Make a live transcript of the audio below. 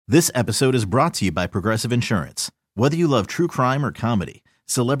This episode is brought to you by Progressive Insurance. Whether you love true crime or comedy,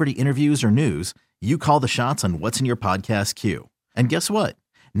 celebrity interviews or news, you call the shots on what's in your podcast queue. And guess what?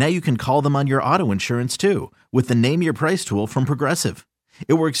 Now you can call them on your auto insurance too with the Name Your Price tool from Progressive.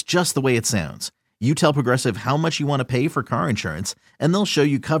 It works just the way it sounds. You tell Progressive how much you want to pay for car insurance, and they'll show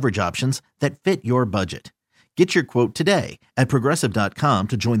you coverage options that fit your budget. Get your quote today at Progressive.com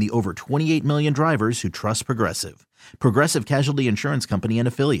to join the over 28 million drivers who trust Progressive. Progressive Casualty Insurance Company and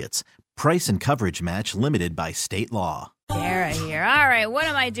Affiliates. Price and coverage match limited by state law. Dara here. All right, what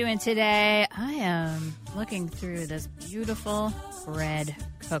am I doing today? I am looking through this beautiful bread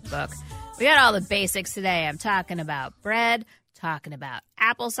cookbook. We got all the basics today. I'm talking about bread, talking about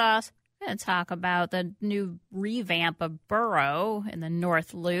applesauce. I'm going to talk about the new revamp of Borough in the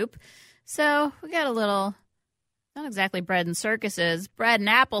North Loop. So we got a little... not exactly bread and circuses, bread and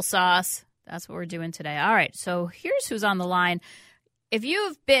applesauce. That's what we're doing today. All right, so here's who's on the line. If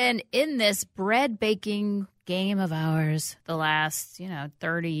you've been in this bread baking game of ours the last,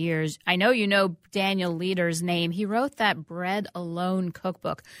 30 years, I know you know Daniel Leder's name. He wrote that Bread Alone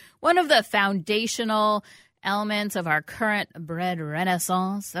cookbook, one of the foundational elements of our current bread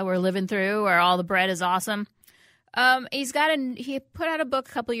renaissance that we're living through, where all the bread is awesome. He put out a book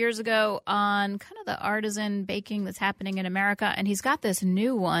a couple years ago on kind of the artisan baking that's happening in America, and he's got this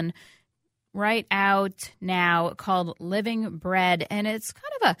new one right out now called Living Bread, and it's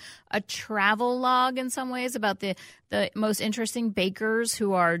kind of a travel log in some ways about the most interesting bakers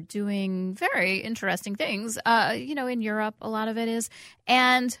who are doing very interesting things. In Europe, a lot of it is,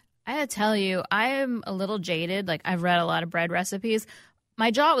 and I gotta tell you, I am a little jaded. Like, I've read a lot of bread recipes.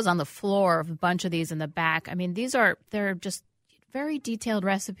 My jaw was on the floor of a bunch of these in the back. I mean, they're just very detailed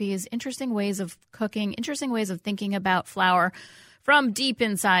recipes, interesting ways of cooking, interesting ways of thinking about flour from deep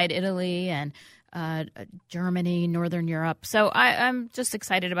inside Italy and Germany, Northern Europe. So I'm just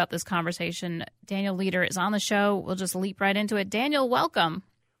excited about this conversation. Daniel Leder is on the show. We'll just leap right into it. Daniel, welcome.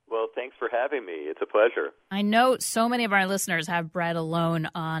 Well, thanks for having me. It's a pleasure. I know so many of our listeners have Bread Alone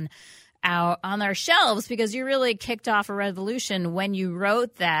on their shelves because you really kicked off a revolution when you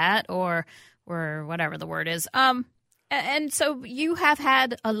wrote that, or whatever the word is. And so you have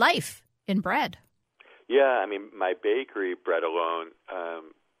had a life in bread. Yeah, I mean, my bakery, Bread Alone,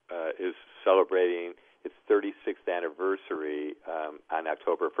 is celebrating its 36th anniversary on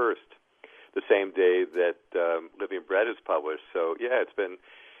October 1st, the same day that Living Bread is published. So yeah, it's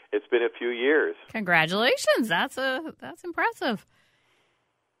been a few years. Congratulations! That's impressive.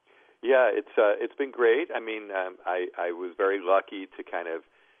 Yeah, it's been great. I mean, I was very lucky to kind of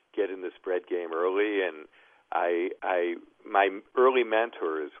get in this bread game early, and my early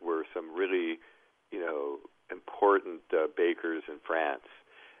mentors were some really, important bakers in France,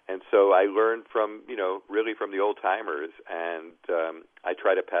 and so I learned from really from the old timers, and I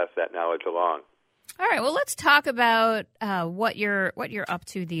try to pass that knowledge along. All right, well, let's talk about what you're up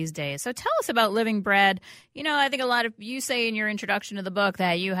to these days. So tell us about Living Bread. I think a lot of you say in your introduction to the book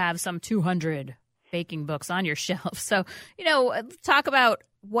that you have some 200 baking books on your shelf. So, talk about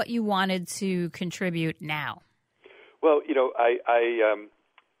what you wanted to contribute now. Well,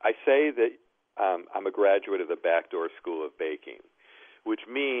 I say that I'm a graduate of the Backdoor School of Baking, which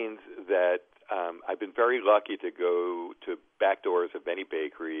means that I've been very lucky to go to back doors of many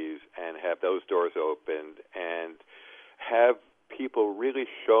bakeries and have those doors opened and have people really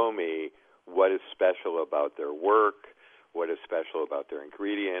show me what is special about their work, what is special about their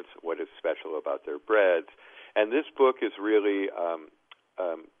ingredients, what is special about their breads. And this book is really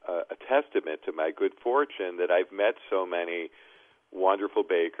a testament to my good fortune that I've met so many wonderful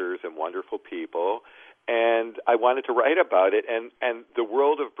bakers and wonderful people, and I wanted to write about it. And the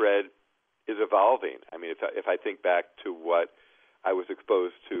world of bread is evolving. I mean, if I think back to what I was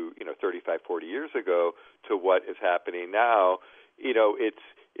exposed to, 35, 40 years ago to what is happening now,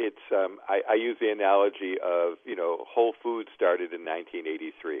 I use the analogy of, Whole Foods started in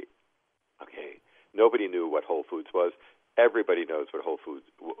 1983. Okay, nobody knew what Whole Foods was. Everybody knows what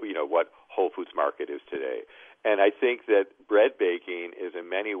Whole Foods Market is today. And I think that bread baking is in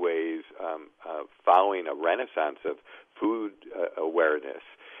many ways following a renaissance of food awareness.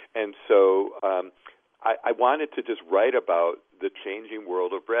 And so I wanted to just write about the changing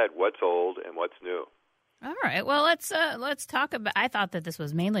world of bread, what's old and what's new. All right. Well, let's talk about. I thought that this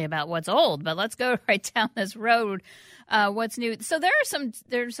was mainly about what's old, but let's go right down this road. What's new? So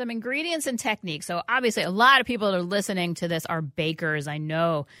there's some ingredients and techniques. So obviously, a lot of people that are listening to this are bakers. I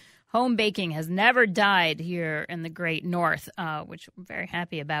know home baking has never died here in the Great North, which I'm very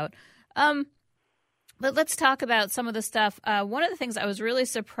happy about. But let's talk about some of the stuff. One of the things I was really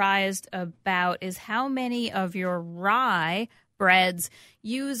surprised about is how many of your rye breads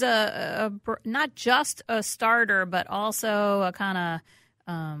use not just a starter, but also a kind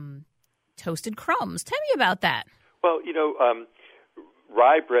of toasted crumbs. Tell me about that. Well,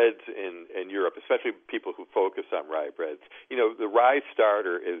 rye breads in Europe, especially people who focus on rye breads, the rye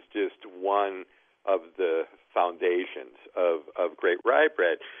starter is just one of the foundations of great rye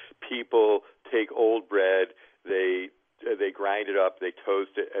bread. People take old bread, they grind it up, they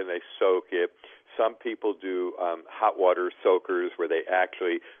toast it, and they soak it. Some people do hot water soakers where they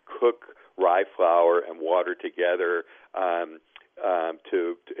actually cook rye flour and water together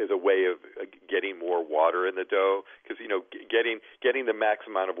as a way of getting more water in the dough, because getting the max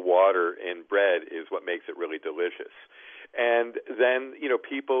amount of water in bread is what makes it really delicious. And then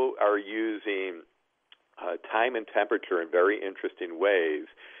people are using time and temperature in very interesting ways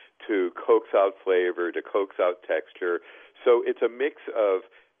to coax out flavor, to coax out texture. So it's a mix of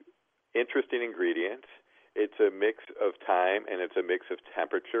interesting ingredients, it's a mix of time, and it's a mix of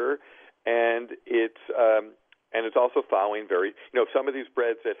temperature, and it's also following some of these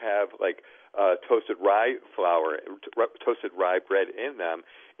breads that have toasted rye flour, toasted rye bread in them.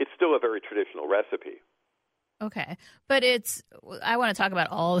 It's still a very traditional recipe. Okay, but I want to talk about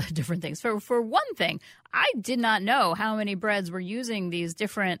all the different things. For one thing, I did not know how many breads were using these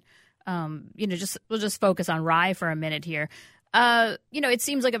different. We'll just focus on rye for a minute here. It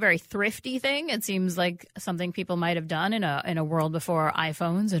seems like a very thrifty thing. It seems like something people might have done in a world before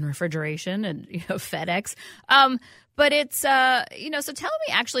iPhones and refrigeration and FedEx. But it's so tell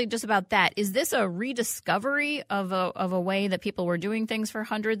me actually just about that. Is this a rediscovery of a way that people were doing things for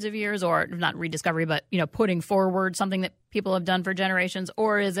hundreds of years, or not rediscovery, but putting forward something that people have done for generations,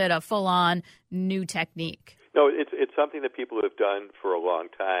 or is it a full on new technique? No, it's something that people have done for a long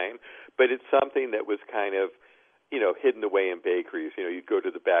time, but it's something that was kind of hidden away in bakeries. You'd go to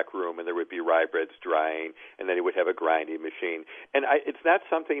the back room and there would be rye breads drying, and then you would have a grinding machine. And it's not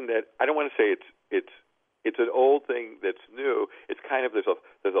something that I don't want to say it's an old thing that's new. It's kind of there's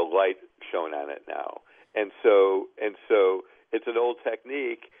a light shown on it now, and so it's an old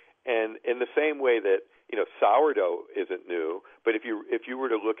technique. And in the same way that sourdough isn't new, but if you were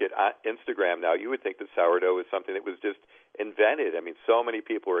to look at Instagram now, you would think that sourdough is something that was just invented. I mean, so many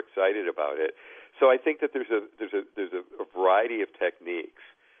people are excited about it. So I think that there's a variety of techniques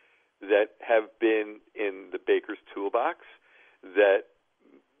that have been in the baker's toolbox that,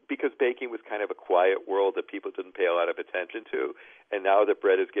 because baking was kind of a quiet world that people didn't pay a lot of attention to, and now that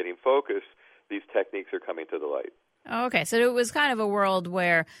bread is getting focused, these techniques are coming to the light. Okay, so it was kind of a world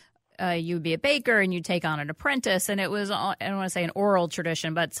where you'd be a baker and you'd take on an apprentice, and it was, I don't want to say an oral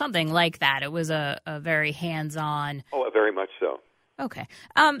tradition, but something like that. It was a very hands-on. Oh, very much so. Okay.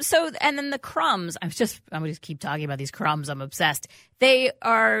 And then the crumbs, I'm gonna just keep talking about these crumbs. I'm obsessed. They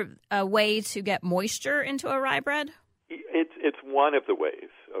are a way to get moisture into a rye bread? It's one of the ways,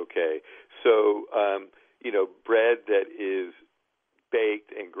 okay? So, bread that is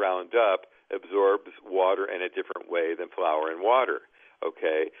baked and ground up absorbs water in a different way than flour and water,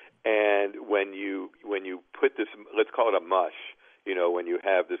 okay? And when you put this, let's call it a mush, when you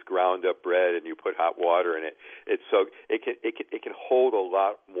have this ground up bread and you put hot water in it, it can hold a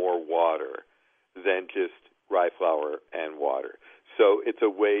lot more water than just rye flour and water. So it's a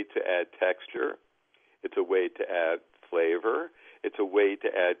way to add texture, it's a way to add flavor, it's a way to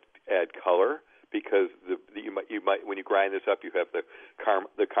add color, because you might when you grind this up, you have the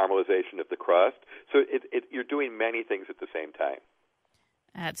caramelization of the crust. So you're doing many things at the same time.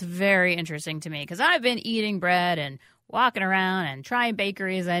 That's very interesting to me, because I've been eating bread and walking around and trying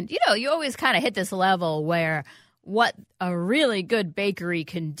bakeries, and you always kind of hit this level where what a really good bakery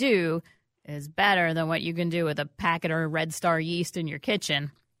can do is better than what you can do with a packet of Red Star yeast in your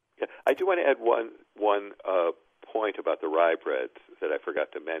kitchen. Yeah, I do want to add one point about the rye breads that I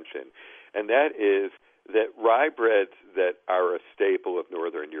forgot to mention, and that is that rye breads that are a staple of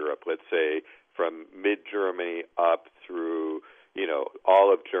Northern Europe, let's say from mid-Germany up through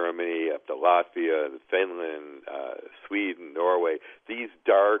all of Germany, up to Latvia, Finland, Sweden, Norway, these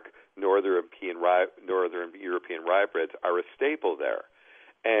dark Northern European rye breads are a staple there.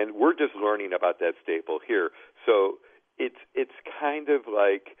 And we're just learning about that staple here. So it's kind of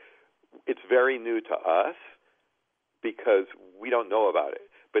like, it's very new to us because we don't know about it.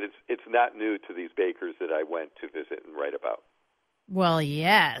 But it's not new to these bakers that I went to visit and write about. Well,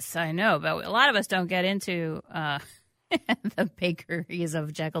 yes, I know. But a lot of us don't get into the bakeries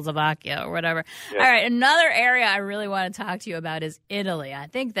of Czechoslovakia or whatever. Yeah. All right, another area I really want to talk to you about is Italy. I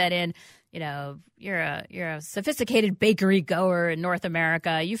think that you're a sophisticated bakery goer in North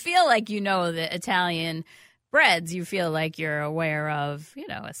America. You feel like you know the Italian breads. You feel like you're aware of,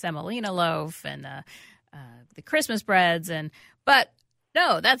 a semolina loaf and the Christmas breads. But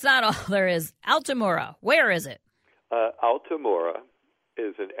no, that's not all there is. Altamura, where is it? Altamura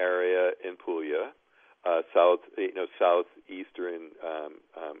is an area in Puglia, southeastern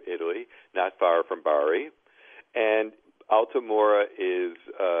Italy, not far from Bari, and Altamura is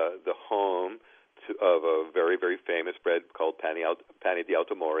the home of a very, very famous bread called pane di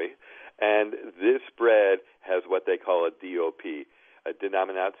Altamori, and this bread has what they call a DOP, a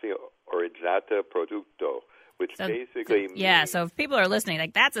Denominazione Originata Producto, which basically means... Yeah, so if people are listening,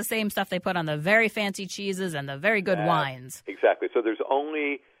 like that's the same stuff they put on the very fancy cheeses and the very good wines. Exactly. So there's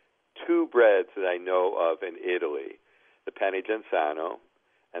only two breads that I know of in Italy, the pane genzano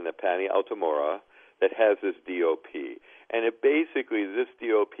and the pane Altamura, that has this DOP. And it basically, this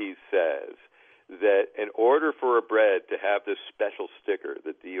DOP says that in order for a bread to have this special sticker,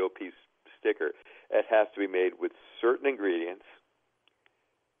 the DOP sticker, it has to be made with certain ingredients,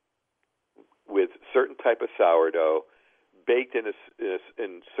 with certain type of sourdough, baked in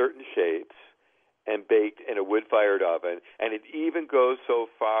certain shapes, and baked in a wood-fired oven. And it even goes so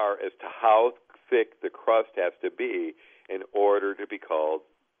far as to how thick the crust has to be in order to be called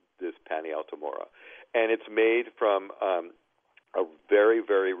this pane Altamura. And it's made from a very,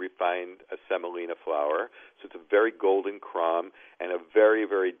 very refined semolina flour. So it's a very golden crumb and a very,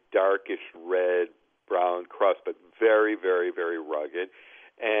 very darkish red brown crust, but very, very, very rugged.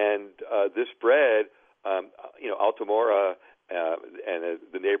 And this bread, Altamura and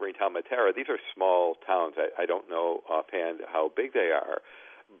the neighboring town Matera, these are small towns. I don't know offhand how big they are,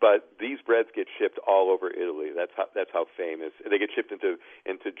 but these breads get shipped all over Italy. That's how famous. They get shipped into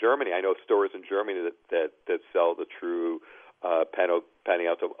Germany. I know stores in Germany that sell the true pane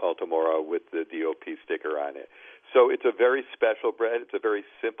Altamura with the DOP sticker on it. So it's a very special bread. It's a very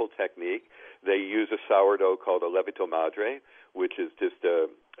simple technique. They use a sourdough called a levito madre, which is just a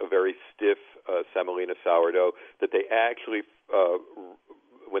very stiff semolina sourdough that they actually,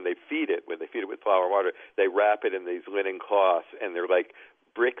 when they feed it with flour and water, they wrap it in these linen cloths, and they're like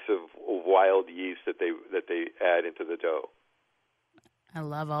bricks of wild yeast that they add into the dough. I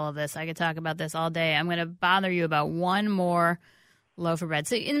love all of this. I could talk about this all day. I'm going to bother you about one more loaf of bread.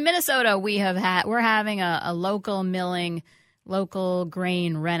 So in Minnesota, we're having a local milling, local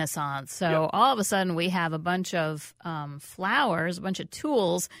grain renaissance. So all of a sudden we have a bunch of flours, a bunch of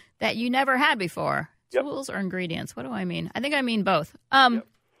tools that you never had before. Yep. Tools or ingredients? What do I mean? I think I mean both.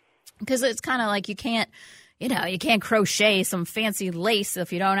 Because it's kind of like you can't crochet some fancy lace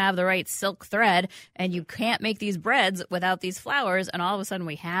if you don't have the right silk thread, and you can't make these breads without these flours, and all of a sudden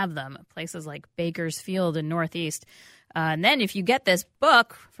we have them at places like Bakersfield in Northeast. And then if you get this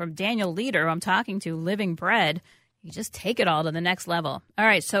book from Daniel Leader, who I'm talking to, Living Bread, you just take it all to the next level. All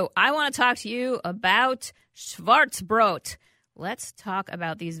right, so I want to talk to you about Schwarzbrot. Let's talk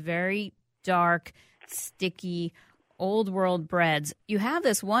about these very dark, sticky, old world breads. You have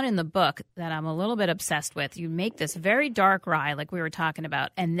this one in the book that I'm a little bit obsessed with. You make this very dark rye, like we were talking about,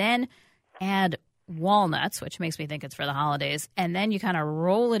 and then add walnuts, which makes me think it's for the holidays, and then you kind of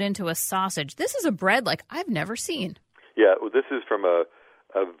roll it into a sausage. This is a bread like I've never seen. Yeah, well, this is from a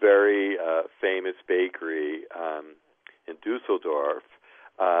very famous bakery in Dusseldorf,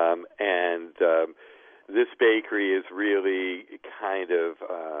 and this bakery is really kind of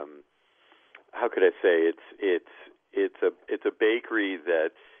how could I say it's a bakery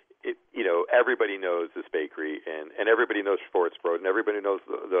that everybody knows this bakery and everybody knows Schwarzbrot and everybody knows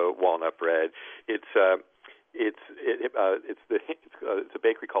the walnut bread. It's a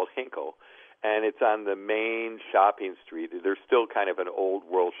bakery called Hinkle. And it's on the main shopping street. There's still kind of an old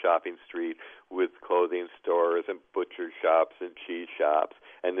world shopping street with clothing stores and butcher shops and cheese shops.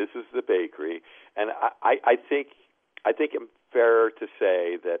 And this is the bakery. And I think it's fair to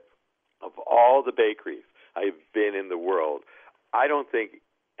say that of all the bakeries I've been in the world, I don't think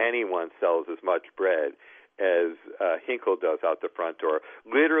anyone sells as much bread as Hinkle does out the front door.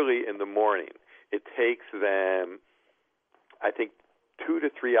 Literally in the morning, it takes them, I think, 2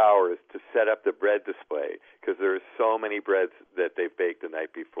 to 3 hours to set up the bread display because there's so many breads that they've baked the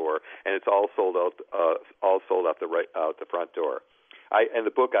night before, and it's all sold out the front door. In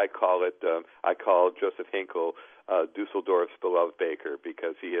the book I call Joseph Hinkle Dusseldorf's beloved baker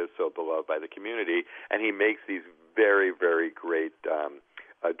because he is so beloved by the community, and he makes these very, very great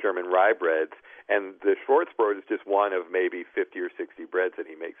German rye breads, and the Schwarzbrot is just one of maybe 50 or 60 breads that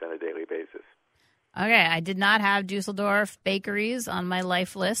he makes on a daily basis. Okay, I did not have Dusseldorf bakeries on my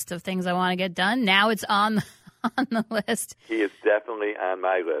life list of things I want to get done. Now it's on the list. He is definitely on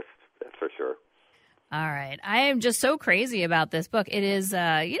my list, that's for sure. All right. I am just so crazy about this book. It is,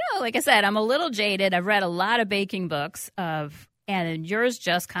 like I said, I'm a little jaded. I've read a lot of baking books, and yours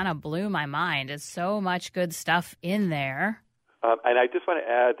just kind of blew my mind. There's so much good stuff in there. And I just want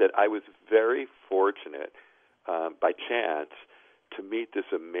to add that I was very fortunate, by chance, to meet this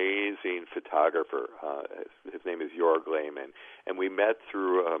amazing photographer. His name is Jorg Lehmann, and we met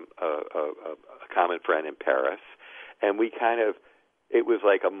through a common friend in Paris. And we it was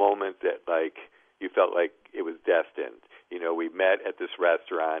like a moment that you felt like it was destined. We met at this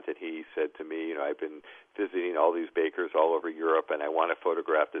restaurant, and he said to me, I've been visiting all these bakers all over Europe, and I want to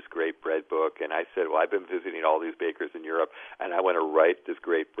photograph this great bread book. And I said, well, I've been visiting all these bakers in Europe, and I want to write this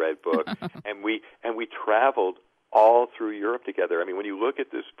great bread book. and we traveled all through Europe together. I mean, when you look at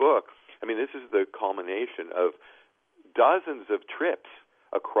this book, this is the culmination of dozens of trips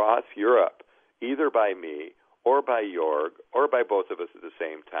across Europe, either by me or by Jorg or by both of us at the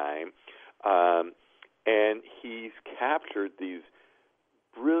same time. And he's captured these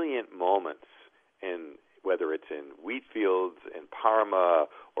brilliant moments, whether it's in wheat fields in Parma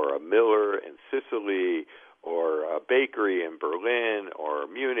or a miller in Sicily or a bakery in Berlin or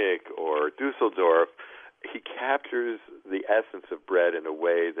Munich or Dusseldorf. He captures the essence of bread in a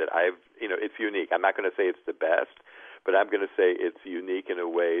way that it's unique. I'm not going to say it's the best, but I'm going to say it's unique in a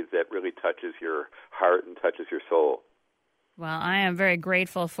way that really touches your heart and touches your soul. Well, I am very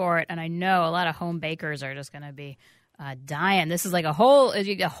grateful for it, and I know a lot of home bakers are just going to be dying. This is like a whole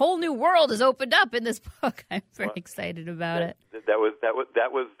new world has opened up in this book. I'm very excited about it. That was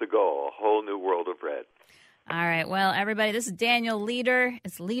the goal, a whole new world of bread. All right. Well, everybody, this is Daniel Leader.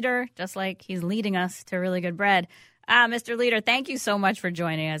 It's Leader, just like he's leading us to really good bread. Mr. Leader, thank you so much for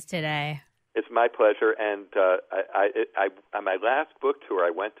joining us today. It's my pleasure. And on my last book tour, I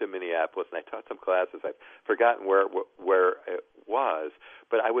went to Minneapolis and I taught some classes. I've forgotten where it was,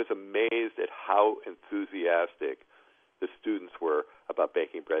 but I was amazed at how enthusiastic the students were about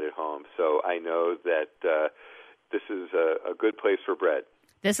baking bread at home. So I know that this is a good place for bread.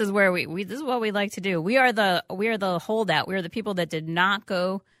 This is where this is what we like to do. We are the holdout. We are the people that did not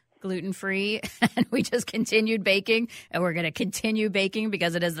go gluten-free, and we just continued baking, and we're going to continue baking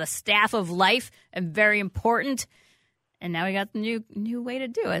because it is the staff of life and very important. And now we got the new way to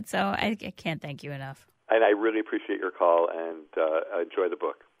do it. So I can't thank you enough. And I really appreciate your call and enjoy the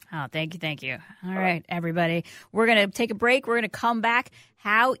book. Oh, thank you. All right, everybody. We're going to take a break. We're going to come back.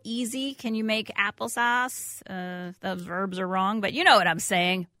 How easy can you make applesauce? Those verbs are wrong, but you know what I'm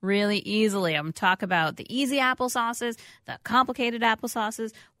saying. Really easily. I'm going to talk about the easy applesauces, the complicated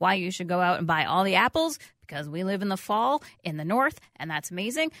applesauces, why you should go out and buy all the apples, because we live in the fall in the north, and that's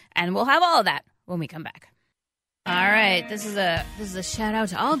amazing. And we'll have all of that when we come back. All right, this is a shout out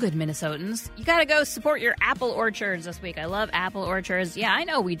to all good Minnesotans. You got to go support your apple orchards this week. I love apple orchards. Yeah, I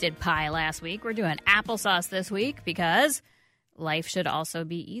know we did pie last week. We're doing applesauce this week because life should also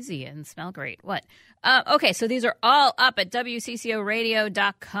be easy and smell great. What? Okay, so these are all up at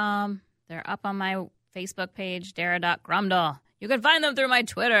WCCOradio.com. They're up on my Facebook page, Dara.Grumdahl. You can find them through my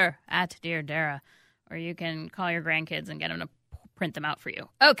Twitter, @DearDara, or you can call your grandkids and get them to print them out for you.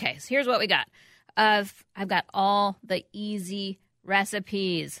 Okay, so here's what we got. I've got all the easy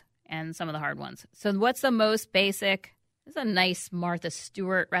recipes and some of the hard ones. So what's the most basic? This is a nice Martha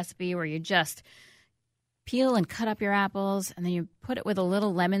Stewart recipe where you just peel and cut up your apples, and then you put it with a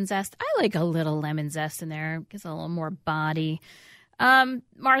little lemon zest. I like a little lemon zest in there. It gives it a little more body.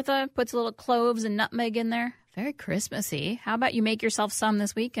 Martha puts a little cloves and nutmeg in there. Very Christmassy. How about you make yourself some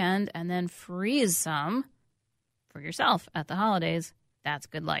this weekend and then freeze some for yourself at the holidays? That's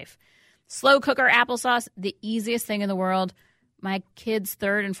good life. Slow cooker applesauce, the easiest thing in the world. My kid's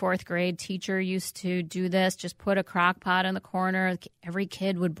 3rd and 4th grade teacher used to do this. Just put a crock pot in the corner. Every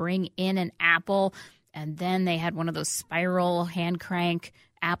kid would bring in an apple, and then they had one of those spiral hand crank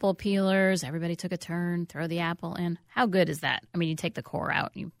apple peelers. Everybody took a turn, throw the apple in. How good is that? I mean, you take the core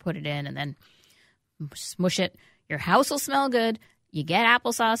out, you put it in, and then smush it. Your house will smell good. You get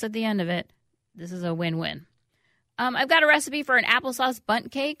applesauce at the end of it. This is a win-win. I've got a recipe for an applesauce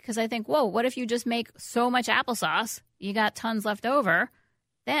bundt cake because I think, whoa, what if you just make so much applesauce, you got tons left over,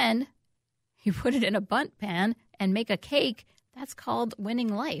 then you put it in a bundt pan and make a cake. That's called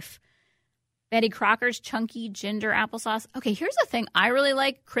winning life. Betty Crocker's chunky ginger applesauce. Okay, here's the thing I really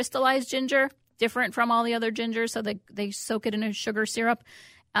like, crystallized ginger, different from all the other gingers, so they soak it in a sugar syrup.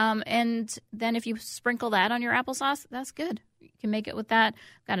 And then if you sprinkle that on your applesauce, that's good. You can make it with that.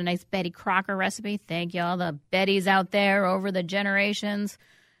 Got a nice Betty Crocker recipe. Thank you all the Bettys out there over the generations.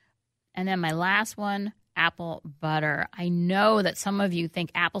 And then my last one, apple butter. I know that some of you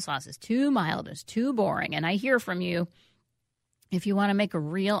think applesauce is too mild, is too boring, and I hear from you. If you want to make a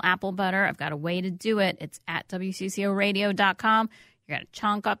real apple butter, I've got a way to do it. It's at WCCOradio.com. You're going to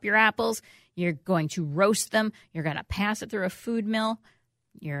chunk up your apples. You're going to roast them. You're going to pass it through a food mill.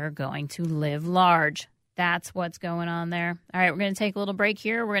 You're going to live large. That's what's going on there. All right, we're going to take a little break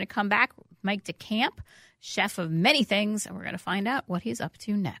here. We're going to come back. Mike DeCamp, chef of many things, and we're going to find out what he's up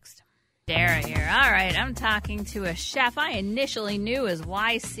to next. Dara here. All right, I'm talking to a chef I initially knew as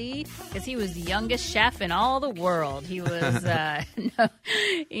YC because he was the youngest chef in all the world. He was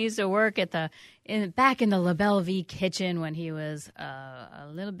he used to work at back in the La Belle Vie kitchen when he was a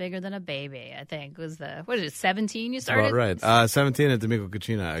little bigger than a baby. I think was 17 you started? Right, 17 at D'Amico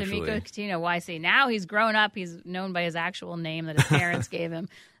Cucina actually. D'Amico Cucina YC. Now he's grown up. He's known by his actual name that his parents gave him.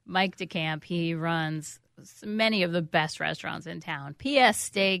 Mike DeCamp. He runs many of the best restaurants in town. P.S.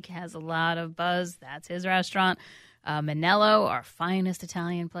 Steak has a lot of buzz. That's his restaurant. Manello, our finest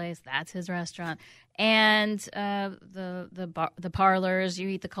Italian place. That's his restaurant. And the parlors. You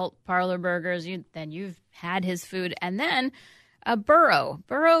eat the cult parlor burgers. Then you've had his food. And then Borough.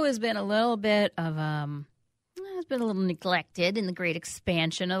 Borough has been a little bit of has been a little neglected in the great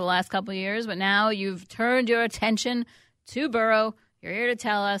expansion of the last couple of years. But now you've turned your attention to Borough. You're here to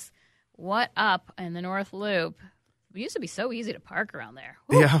tell us what up in the North Loop. It used to be so easy to park around there.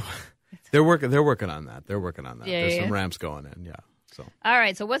 Woo. Yeah, they're working on that. Yeah, There's some ramps going in. Yeah. So. All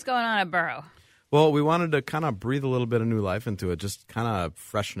right. So what's going on at Borough? Well, we wanted to kind of breathe a little bit of new life into it, just kind of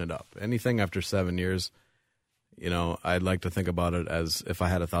freshen it up. Anything after 7 years, I'd like to think about it as if I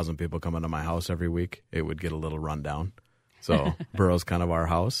had 1,000 people come into my house every week, it would get a little rundown. So Borough's kind of our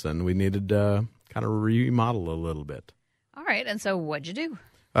house, and we needed to kind of remodel a little bit. All right. And so what'd you do?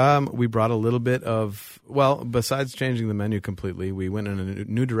 We brought a little bit of, besides changing the menu completely, we went in a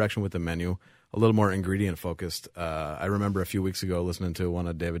new direction with the menu, a little more ingredient focused. I remember a few weeks ago listening to one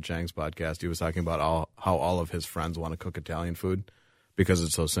of David Chang's podcasts. He was talking about how all of his friends want to cook Italian food because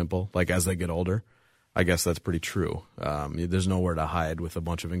it's so simple, like as they get older. I guess that's pretty true. There's nowhere to hide with a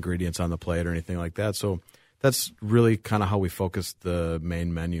bunch of ingredients on the plate or anything like that. So that's really kind of how we focused the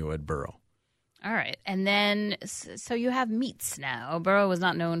main menu at Borough. All right. And then, so you have meats now. Borough was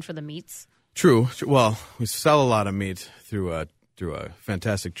not known for the meats. True. Well, we sell a lot of meat through a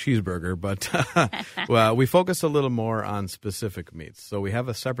fantastic cheeseburger, but well, we focus a little more on specific meats. So we have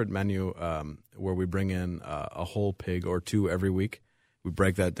a separate menu where we bring in a whole pig or two every week. We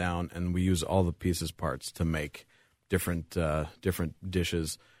break that down, and we use all the parts to make different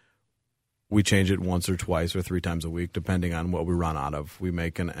dishes. We change it once or twice or 3 times a week, depending on what we run out of. We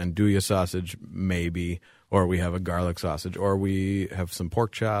make an andouille sausage, maybe, or we have a garlic sausage, or we have some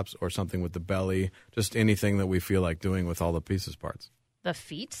pork chops or something with the belly, just anything that we feel like doing with all the parts. The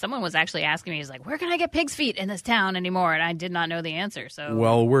feet? Someone was actually asking me, he's like, where can I get pig's feet in this town anymore? And I did not know the answer. So,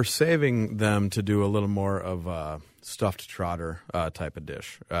 well, we're saving them to do a little more of a stuffed trotter type of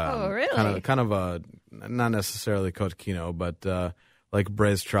dish. Oh, really? Kind of a, not necessarily cotechino, but like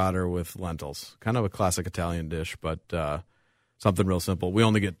braised trotter with lentils. Kind of a classic Italian dish, but something real simple. We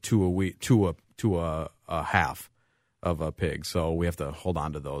only get 2 a week, to a half of a pig, so we have to hold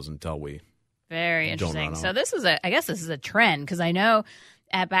on to those until we. Very interesting. So I guess this is a trend, because I know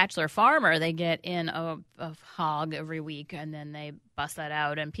at Bachelor Farmer they get in a hog every week and then they bust that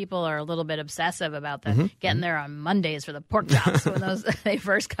out, and people are a little bit obsessive about getting there on Mondays for the pork chops when they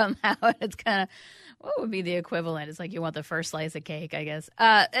first come out. It's kind of, what would be the equivalent? It's like you want the first slice of cake, I guess.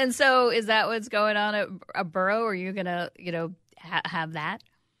 And so is that what's going on at Borough? Are you going to, have that?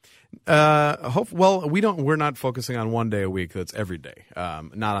 We're not focusing on one day a week. That's every day.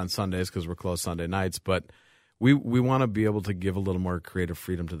 Not on Sundays because we're closed Sunday nights, but we want to be able to give a little more creative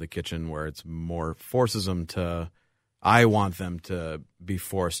freedom to the kitchen, where it's more forces them to. I want them to be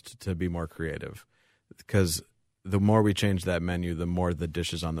forced to be more creative, because the more we change that menu, the more the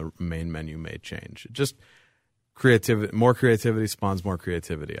dishes on the main menu may change. Just creativity, more creativity spawns more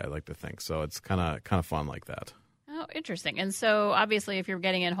creativity, I like to think. So it's kind of fun like that. Oh, interesting. And so obviously if you're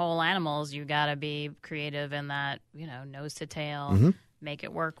getting in whole animals, you got to be creative in that, nose to tail, make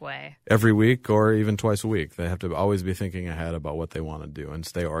it work way. Every week or even twice a week. They have to always be thinking ahead about what they want to do and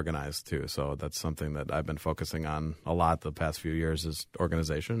stay organized too. So that's something that I've been focusing on a lot the past few years, is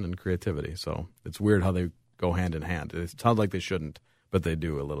organization and creativity. So it's weird how they go hand in hand. It sounds like they shouldn't, but they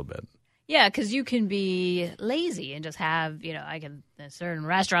do a little bit. Yeah, because you can be lazy and just have, there's certain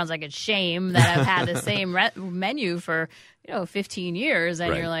restaurants I could shame that have had the same menu for, 15 years.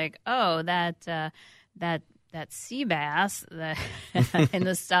 And You're like, oh, that sea bass in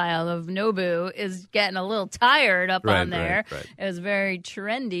the style of Nobu is getting a little tired up on there. Right. It was very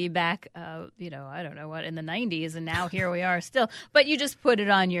trendy back, I don't know what, in the 90s. And now here we are still. But you just put it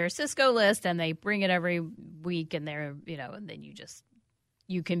on your Cisco list and they bring it every week, and they're, and then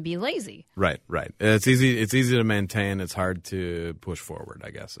you can be lazy. Right. It's easy to maintain. It's hard to push forward, I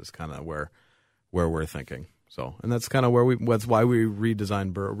guess, is kind of where we're thinking. So, and that's kind of that's why we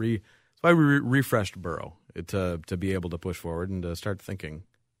redesigned Borough. So I refreshed Borough to be able to push forward and to start thinking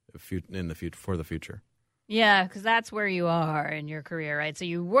in the future for the future. Yeah, because that's where you are in your career, right? So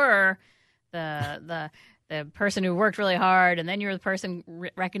you were the person who worked really hard, and then you're the person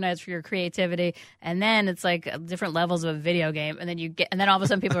recognized for your creativity, and then it's like different levels of a video game, and then all of a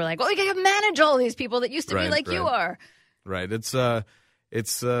sudden people are like, well, we can manage all these people that used to be like you are. Right. It's a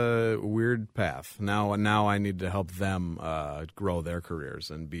weird path. Now I need to help them grow their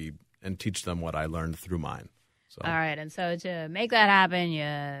careers and teach them what I learned through mine. So. All right, and so to make that happen,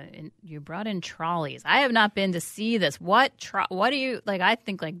 you brought in trolleys. I have not been to see this. What do you like? I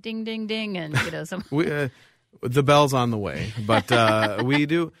think like ding, ding, ding, and some. The bell's on the way, but we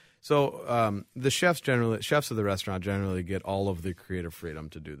do. So the chefs of the restaurant generally get all of the creative freedom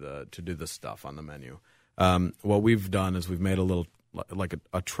to do the stuff on the menu. What we've done is we've made a little like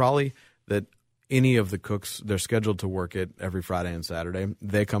a trolley that any of the cooks, they're scheduled to work it every Friday and Saturday.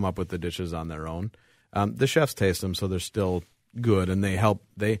 They come up with the dishes on their own. The chefs taste them, so they're still good, and they help.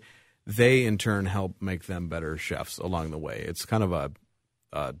 They in turn help make them better chefs along the way. It's kind of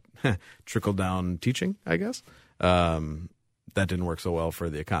a trickle down teaching, I guess. That didn't work so well for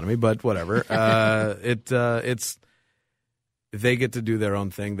the economy, but whatever. It's they get to do their own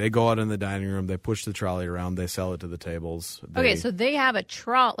thing. They go out in the dining room, they push the trolley around, they sell it to the tables. So they have a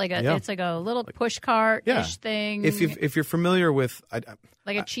trolley, it's like a little push cart-ish thing. If you're familiar with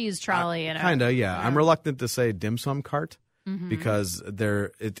like a cheese trolley, kind of, yeah. I'm reluctant to say dim sum cart because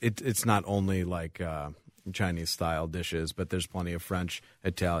it's not only like Chinese style dishes, but there's plenty of French,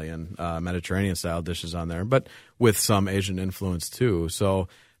 Italian, Mediterranean style dishes on there, but with some Asian influence too. So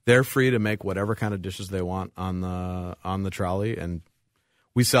they're free to make whatever kind of dishes they want on the trolley, and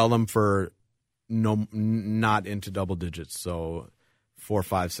we sell them for not into double digits, so $4,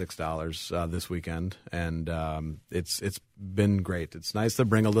 $5, $6 this weekend, and it's been great. It's nice to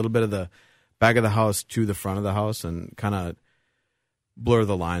bring a little bit of the back of the house to the front of the house and kind of blur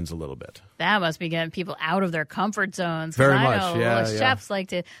the lines a little bit. That must be getting people out of their comfort zones. Very I much, know chefs like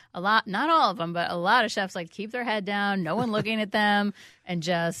to, not all of them, but a lot of chefs like to keep their head down, no one looking at them, and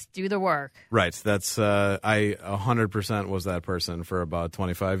just do the work. Right. That's I 100% was that person for about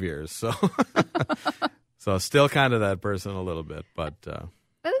 25 years. So, so still kind of that person a little bit, but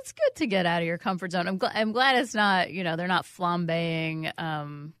it's good to get out of your comfort zone. I'm glad it's not, they're not flambeing,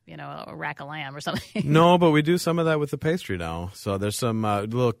 a rack of lamb or something. No, but we do some of that with the pastry now. So there's some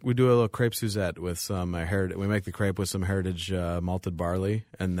we do a little crepe Suzette with some we make the crepe with some heritage malted barley,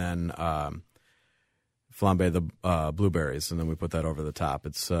 and then flambe the blueberries, and then we put that over the top.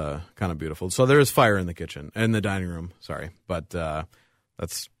 It's kind of beautiful. So there is fire in the kitchen, in the dining room. Sorry, but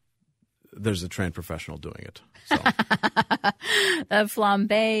there's a trained professional doing it. So. The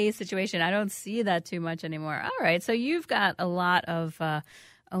flambe situation, I don't see that too much anymore. All right, so you've got a lot of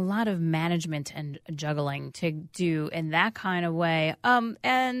management and juggling to do in that kind of way,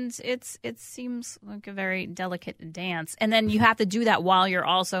 and it seems like a very delicate dance. And then you have to do that while you're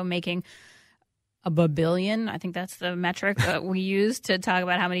also making a babillion. I think that's the metric we use to talk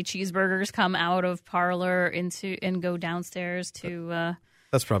about how many cheeseburgers come out of parlor and go downstairs to.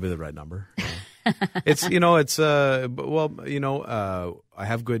 That's probably the right number. I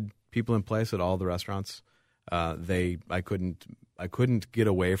have good people in place at all the restaurants. I couldn't get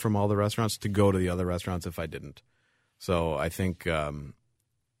away from all the restaurants to go to the other restaurants if I didn't. So I think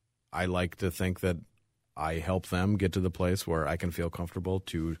I like to think that I help them get to the place where I can feel comfortable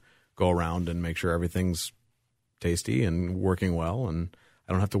to go around and make sure everything's tasty and working well, and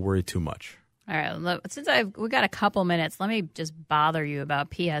I don't have to worry too much. All right, since we got a couple minutes, let me just bother you about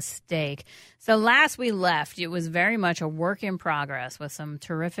PS Steak. So last we left, it was very much a work in progress with some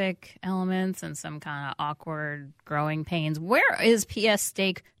terrific elements and some kind of awkward growing pains. Where is PS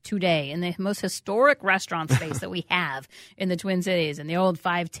Steak today in the most historic restaurant space that we have in the Twin Cities, in the old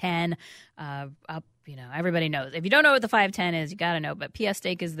 510 up? Everybody knows. If you don't know what the 510 is, you got to know. But PS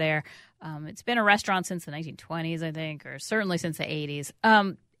Steak is there. It's been a restaurant since the 1920s, I think, or certainly since the 80s.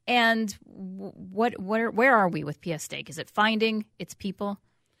 And where are we with PS Steak? Is it finding its people?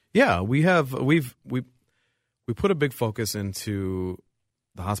 Yeah, we put a big focus into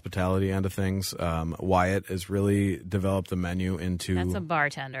the hospitality end of things. Wyatt has really developed the menu into. That's a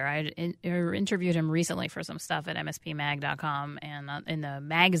bartender. I interviewed him recently for some stuff at mspmag.com and in the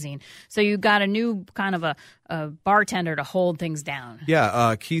magazine. So you got a new kind of a bartender to hold things down.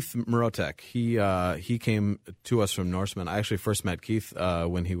 Yeah, Keith Mrotek. He came to us from Norseman. I actually first met Keith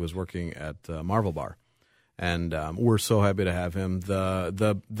when he was working at Marvel Bar. And we're so happy to have him.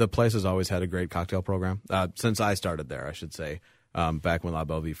 The place has always had a great cocktail program since I started there, I should say. Back when La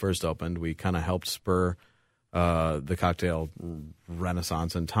Belle Vie first opened, we kind of helped spur the cocktail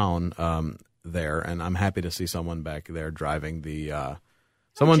renaissance in town there, and I'm happy to see someone back there driving the.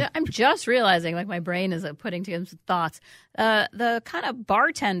 I'm just realizing, like, my brain is putting together some thoughts. The kind of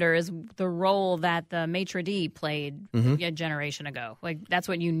bartender is the role that the maitre d' played a generation ago. Like, that's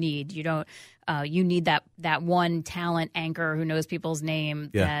what you need. You don't. You need that one talent anchor who knows people's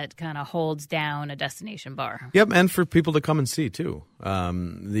name that kind of holds down a destination bar. Yep, and for people to come and see too.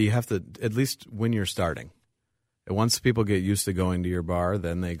 You have to, at least when you're starting. Once people get used to going to your bar,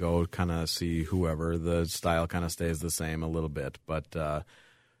 then they go kind of see whoever. The style kind of stays the same a little bit, but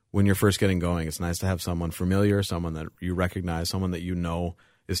when you're first getting going, it's nice to have someone familiar, someone that you recognize, someone that you know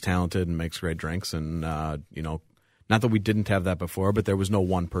is talented and makes great drinks. And, not that we didn't have that before, but there was no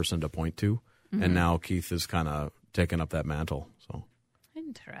one person to point to. Mm-hmm. And now Keith is kind of taking up that mantle. So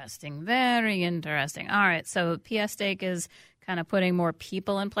interesting. Very interesting. All right. So PS Steak is kind of putting more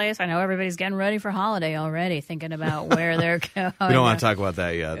people in place. I know everybody's getting ready for holiday already, thinking about where they're going. We don't want to talk about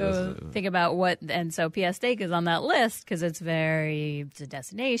that yet. Think about what, and so PS Steak is on that list because it's a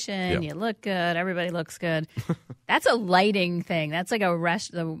destination. Yep. You look good. Everybody looks good. That's a lighting thing. That's like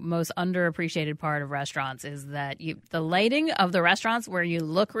the most underappreciated part of restaurants is that the lighting of the restaurants where you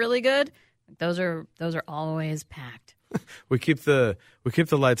look really good. Those are always packed. We keep the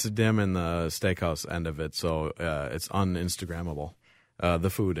lights dim in the steakhouse end of it, so it's un-Instagrammable. The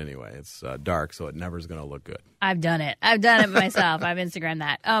food, anyway, it's dark, so it never is going to look good. I've done it myself. I've Instagrammed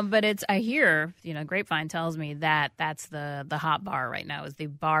that. But I hear, Grapevine tells me that that's the hot bar right now is the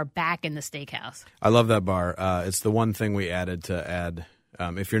bar back in the steakhouse. I love that bar. It's the one thing we added to add.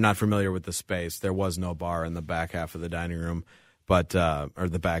 If you're not familiar with the space, there was no bar in the back half of the dining room. Or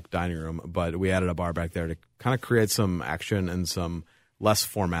the back dining room, but we added a bar back there to kind of create some action and some less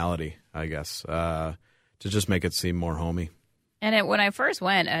formality, I guess, to just make it seem more homey. And when I first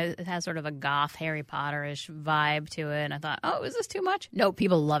went, it has sort of a goth Harry Potter-ish vibe to it. And I thought, oh, is this too much? No,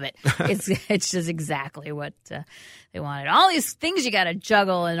 people love it. It's just exactly what they wanted. All these things you got to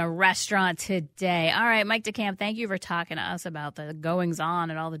juggle in a restaurant today. All right, Mike DeCamp, thank you for talking to us about the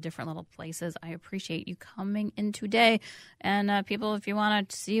goings-on and all the different little places. I appreciate you coming in today. And people, if you want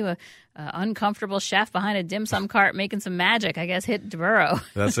to see an uncomfortable chef behind a dim sum cart making some magic, I guess hit Borough.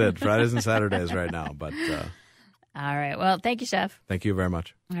 That's it. Fridays and Saturdays right now, but... All right. Well, thank you, Chef. Thank you very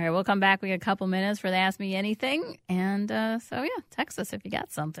much. All right. We'll come back. We got a couple minutes for the Ask Me Anything. And text us if you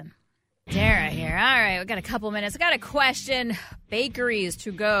got something. Dara here. All right. We got a couple minutes. I got a question. Bakeries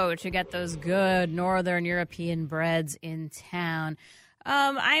to go to get those good Northern European breads in town.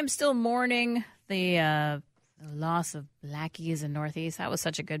 I am still mourning the loss of Blackie's in Northeast. That was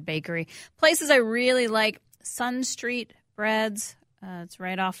such a good bakery. Places I really like, Sun Street Breads. It's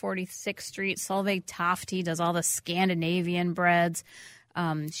right off 46th Street. Solveig Tofty does all the Scandinavian breads.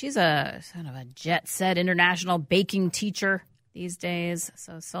 She's a kind of a jet-set international baking teacher these days.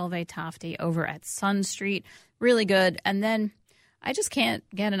 So Solveig Tofty over at Sun Street. Really good. And then I just can't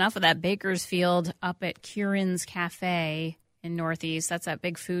get enough of that Bakersfield up at Kieran's Cafe in Northeast. That's that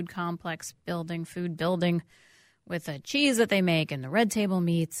big food complex food building with the cheese that they make and the red table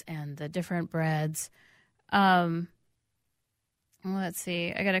meats and the different breads. Let's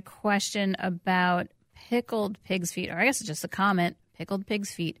see. I got a question about pickled pig's feet, or I guess it's just a comment. Pickled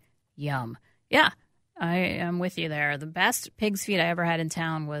pig's feet, yum. Yeah, I am with you there. The best pig's feet I ever had in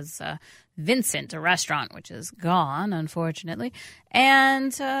town was Vincent, a restaurant, which is gone, unfortunately,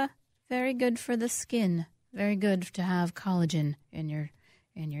 and very good for the skin. Very good to have collagen in your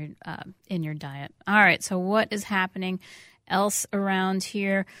diet. All right. So what is happening else around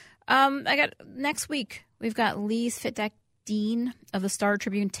here? I got next week. We've got Lee Svitek, Dean of the Star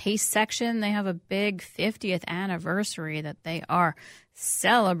Tribune Taste Section. They have a big 50th anniversary that they are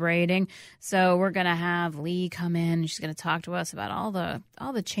celebrating. So we're going to have Lee come in. She's going to talk to us about all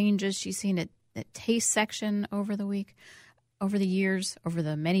the changes she's seen at Taste Section over the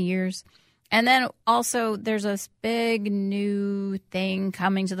many years. And then also there's this big new thing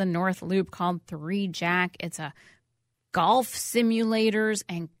coming to the North Loop called 3 Jack. It's a golf simulators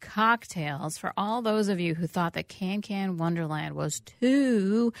and cocktails for all those of you who thought that Can Wonderland was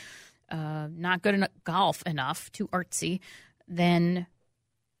too not good enough golf enough, too artsy. Then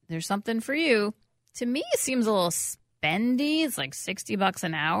there's something for you. To me, it seems a little spendy. It's like $60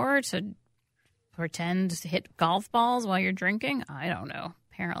 an hour to pretend to hit golf balls while you're drinking. I don't know.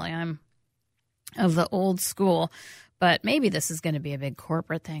 Apparently, I'm of the old school. But maybe this is going to be a big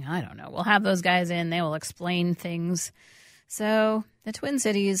corporate thing. I don't know. We'll have those guys in. They will explain things. So the Twin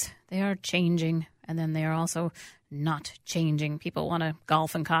Cities, they are changing. And then they are also not changing. People want to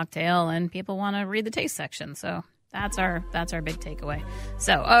golf and cocktail, and people want to read the Taste Section. So That's our big takeaway.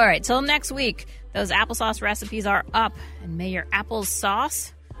 So, all right, till next week, those applesauce recipes are up, and may your apples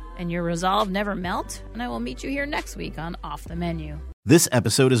sauce and your resolve never melt, and I will meet you here next week on Off the Menu. This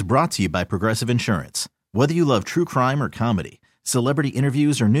episode is brought to you by Progressive Insurance. Whether you love true crime or comedy, celebrity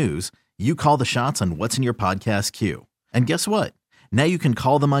interviews or news, you call the shots on what's in your podcast queue. And guess what? Now you can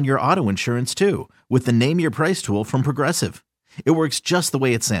call them on your auto insurance too with the Name Your Price tool from Progressive. It works just the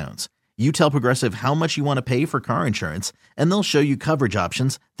way it sounds. You tell Progressive how much you want to pay for car insurance, and they'll show you coverage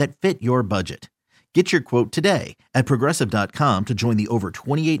options that fit your budget. Get your quote today at Progressive.com to join the over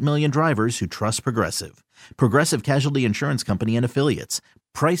 28 million drivers who trust Progressive. Progressive Casualty Insurance Company and Affiliates.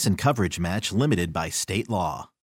 Price and coverage match limited by state law.